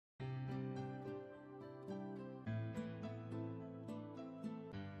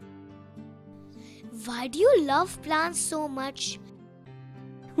Why do you love plants so much?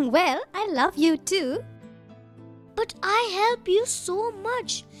 Well, I love you too. But I help you so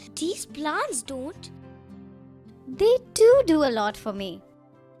much. These plants don't. They too do a lot for me.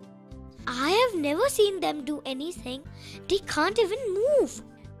 I have never seen them do anything. They can't even move.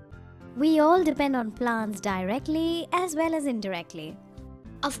 We all depend on plants directly as well as indirectly.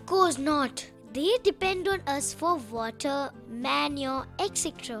 Of course not. They depend on us for water, manure,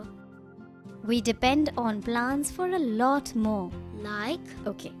 etc. We depend on plants for a lot more. Like,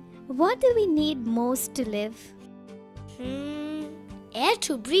 Okay, what do we need most to live? air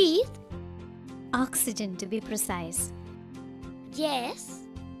to breathe? Oxygen, to be precise. Yes.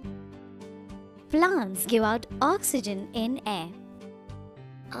 Plants give out oxygen in air.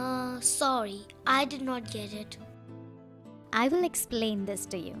 Sorry, I did not get it. I will explain this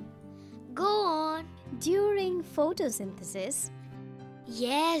to you. Go on. During photosynthesis,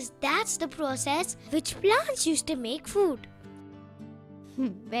 Yes, that's the process which plants use to make food.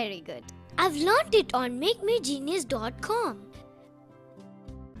 very good. I've learned it on makemegenius.com.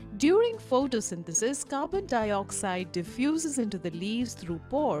 During photosynthesis, carbon dioxide diffuses into the leaves through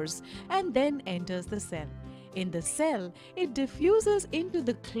pores and then enters the cell. In the cell, it diffuses into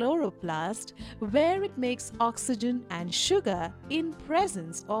the chloroplast where it makes oxygen and sugar in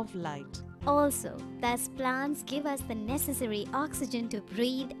presence of light. Also, thus plants give us the necessary oxygen to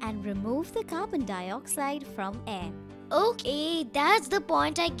breathe and remove the carbon dioxide from air. Okay, that's the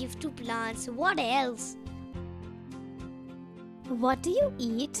point I give to plants. What else? What do you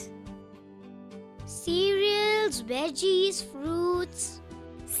eat? Cereals, veggies, fruits.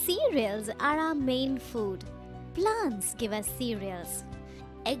 Cereals are our main food. Plants give us cereals.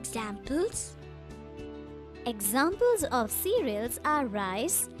 Examples? Examples of cereals are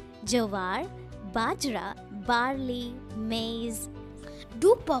rice, jowar, bajra, barley, maize.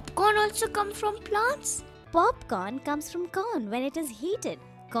 Do popcorn also come from plants? Popcorn comes from corn when it is heated.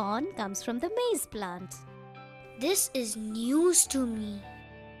 Corn comes from the maize plant. This is news to me.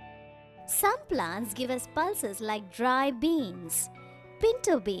 Some plants give us pulses like dry beans,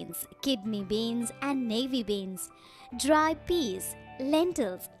 pinto beans, kidney beans, and navy beans, dry peas,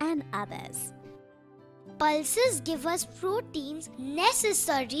 lentils, and others. Pulses give us proteins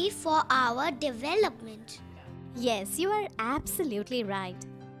necessary for our development. Yes, you are absolutely right.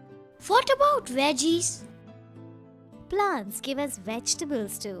 What about veggies? Plants give us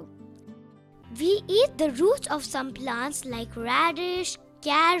vegetables too. We eat the roots of some plants like radish,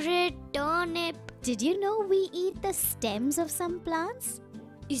 carrot, turnip. Did you know we eat the stems of some plants?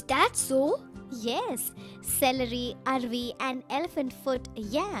 Is that so? Yes, celery, arvi, and elephant foot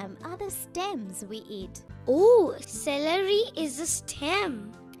yam are the stems we eat. Oh, celery is a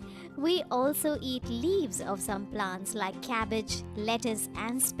stem. We also eat leaves of some plants like cabbage, lettuce,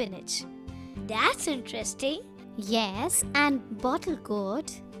 and spinach. That's interesting. Yes, and bottle gourd,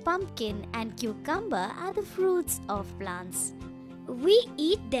 pumpkin, and cucumber are the fruits of plants. We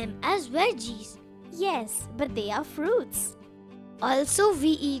eat them as veggies. Yes, but they are fruits. Also, we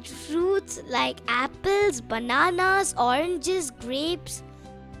eat fruits like apples, bananas, oranges, grapes.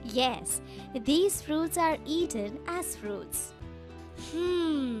 Yes, these fruits are eaten as fruits.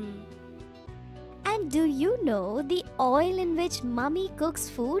 And do you know the oil in which mummy cooks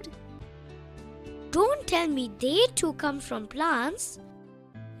food? Don't tell me they too come from plants.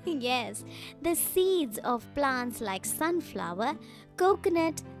 Yes, the seeds of plants like sunflower,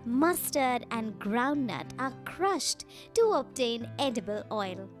 coconut, mustard, and groundnut are crushed to obtain edible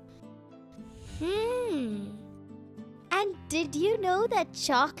oil. And did you know that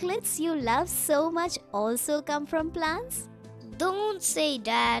chocolates you love so much also come from plants? Don't say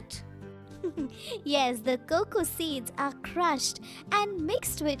that. Yes, the cocoa seeds are crushed and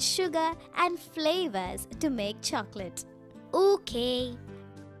mixed with sugar and flavors to make chocolate. Okay.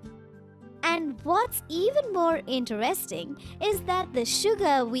 And what's even more interesting is that the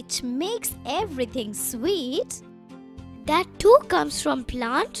sugar which makes everything sweet, That too comes from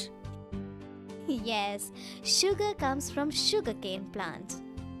plant? yes, sugar comes from sugarcane plant.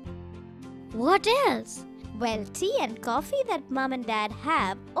 What else? Well, tea and coffee that mom and dad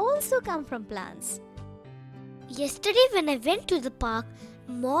have also come from plants. Yesterday when I went to the park,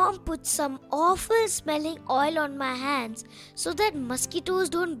 Mom put some awful smelling oil on my hands so that mosquitoes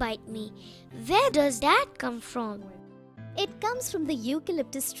don't bite me. Where does that come from? It comes from the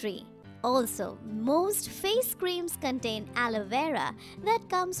eucalyptus tree. Also, most face creams contain aloe vera that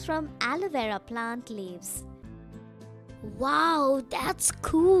comes from aloe vera plant leaves. Wow, that's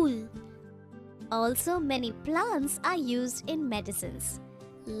cool. Also, many plants are used in medicines.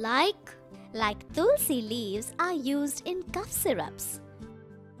 Like? Tulsi leaves are used in cough syrups.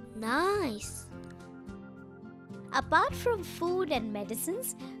 Nice. Apart from food and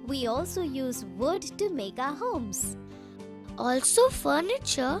medicines, we also use wood to make our homes. Also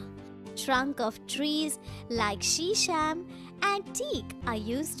furniture. Trunk of trees like shisham and teak are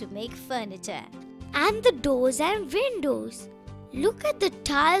used to make furniture. And the doors and windows. Look at the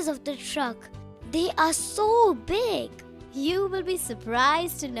tires of the truck. They are so big. You will be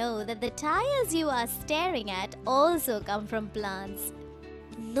surprised to know that the tires you are staring at also come from plants.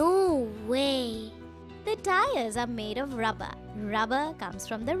 No way. The tires are made of rubber. Rubber comes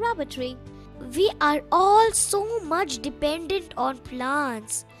from the rubber tree. We are all so much dependent on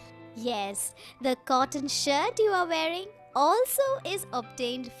plants. Yes, the cotton shirt you are wearing also is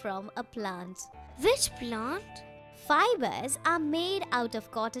obtained from a plant. Which plant? Fibers are made out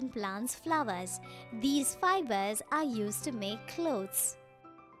of cotton plants' flowers. These fibers are used to make clothes.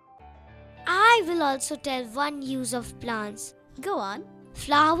 I will also tell one use of plants. Go on.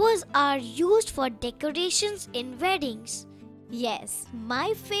 Flowers are used for decorations in weddings. Yes,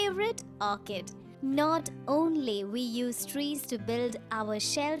 my favorite, orchid. Not only we use trees to build our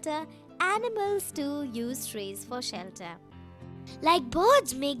shelter, animals too use trees for shelter. Like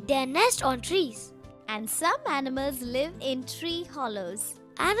birds make their nest on trees. And some animals live in tree hollows.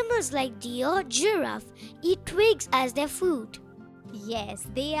 Animals like deer, giraffe eat twigs as their food. Yes,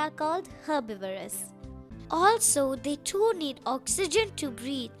 they are called herbivorous. Also, they too need oxygen to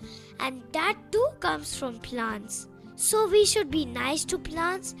breathe, and that too comes from plants. So we should be nice to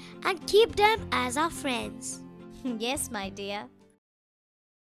plants and keep them as our friends. Yes, my dear.